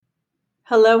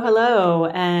Hello,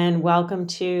 and welcome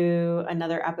to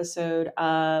another episode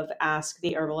of Ask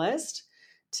the Herbalist.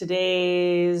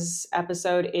 Today's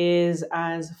episode is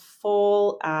as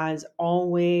full as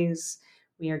always.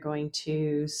 We are going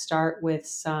to start with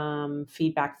some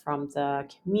feedback from the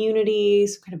community,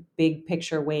 some kind of big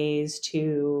picture ways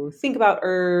to think about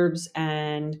herbs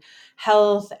and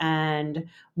health and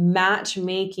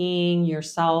matchmaking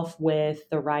yourself with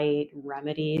the right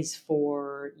remedies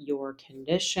for your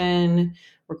condition.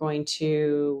 We're going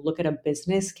to look at a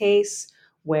business case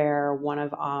where one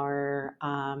of our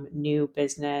new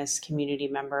business community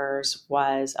members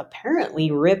was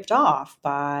apparently ripped off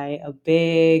by a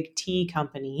big tea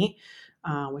company,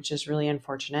 which is really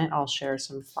unfortunate. I'll share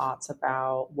some thoughts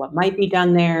about what might be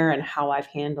done there and how I've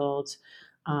handled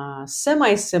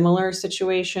semi-similar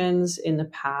situations in the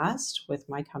past with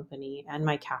my company and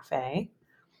my cafe.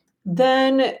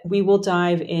 Then we will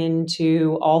dive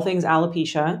into all things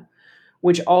alopecia,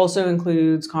 which also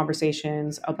includes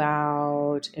conversations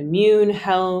about immune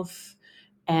health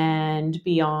and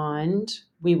beyond.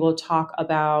 We will talk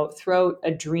about throat,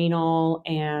 adrenal,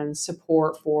 and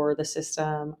support for the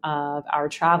system of our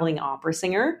traveling opera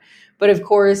singer. But of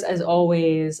course, as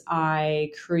always,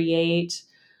 I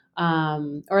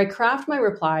I craft my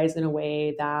replies in a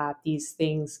way that these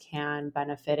things can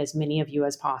benefit as many of you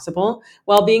as possible,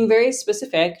 while being very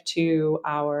specific to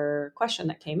our question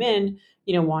that came in,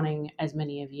 wanting as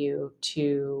many of you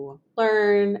to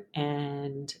learn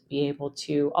and be able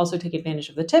to also take advantage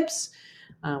of the tips.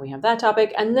 We have that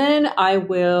topic. And then I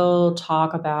will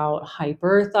talk about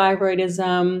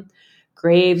hyperthyroidism,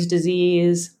 Graves'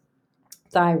 disease,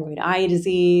 thyroid eye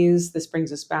disease. This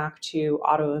brings us back to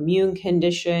autoimmune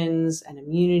conditions and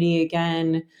immunity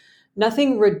again.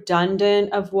 Nothing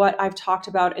redundant of what I've talked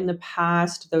about in the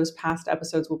past. Those past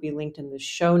episodes will be linked in the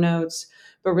show notes,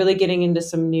 but really getting into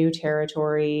some new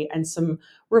territory and some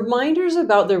reminders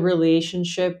about the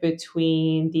relationship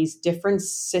between these different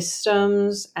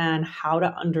systems and how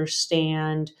to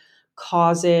understand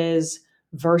causes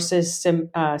versus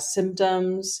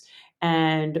symptoms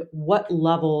and what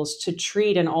levels to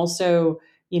treat, and also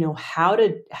how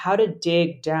to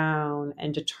dig down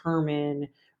and determine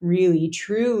really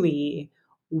truly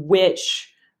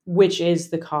which is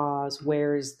the cause,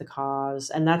 where is the cause.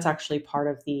 And that's actually part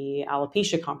of the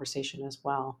alopecia conversation as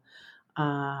well.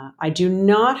 I do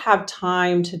not have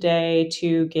time today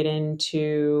to get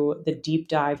into the deep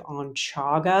dive on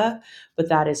chaga, but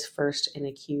that is first in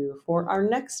the queue for our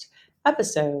next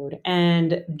episode.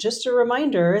 And just a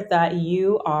reminder that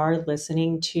you are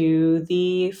listening to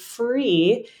the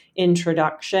free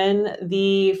introduction.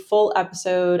 The full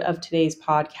episode of today's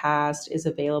podcast is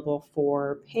available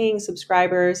for paying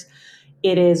subscribers.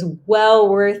 It is well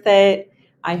worth it.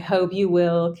 I hope you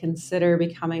will consider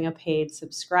becoming a paid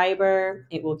subscriber.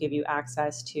 It will give you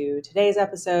access to today's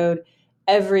episode,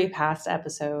 every past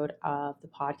episode of the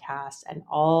podcast, and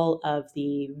all of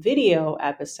the video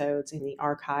episodes in the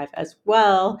archive, as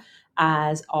well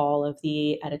as all of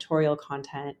the editorial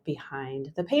content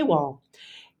behind the paywall.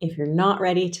 If you're not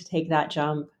ready to take that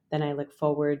jump, then I look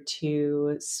forward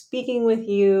to speaking with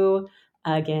you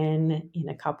again in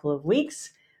a couple of weeks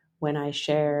when I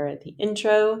share the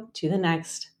intro to the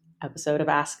next episode of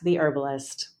Ask the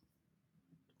Herbalist.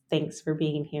 Thanks for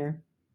being here.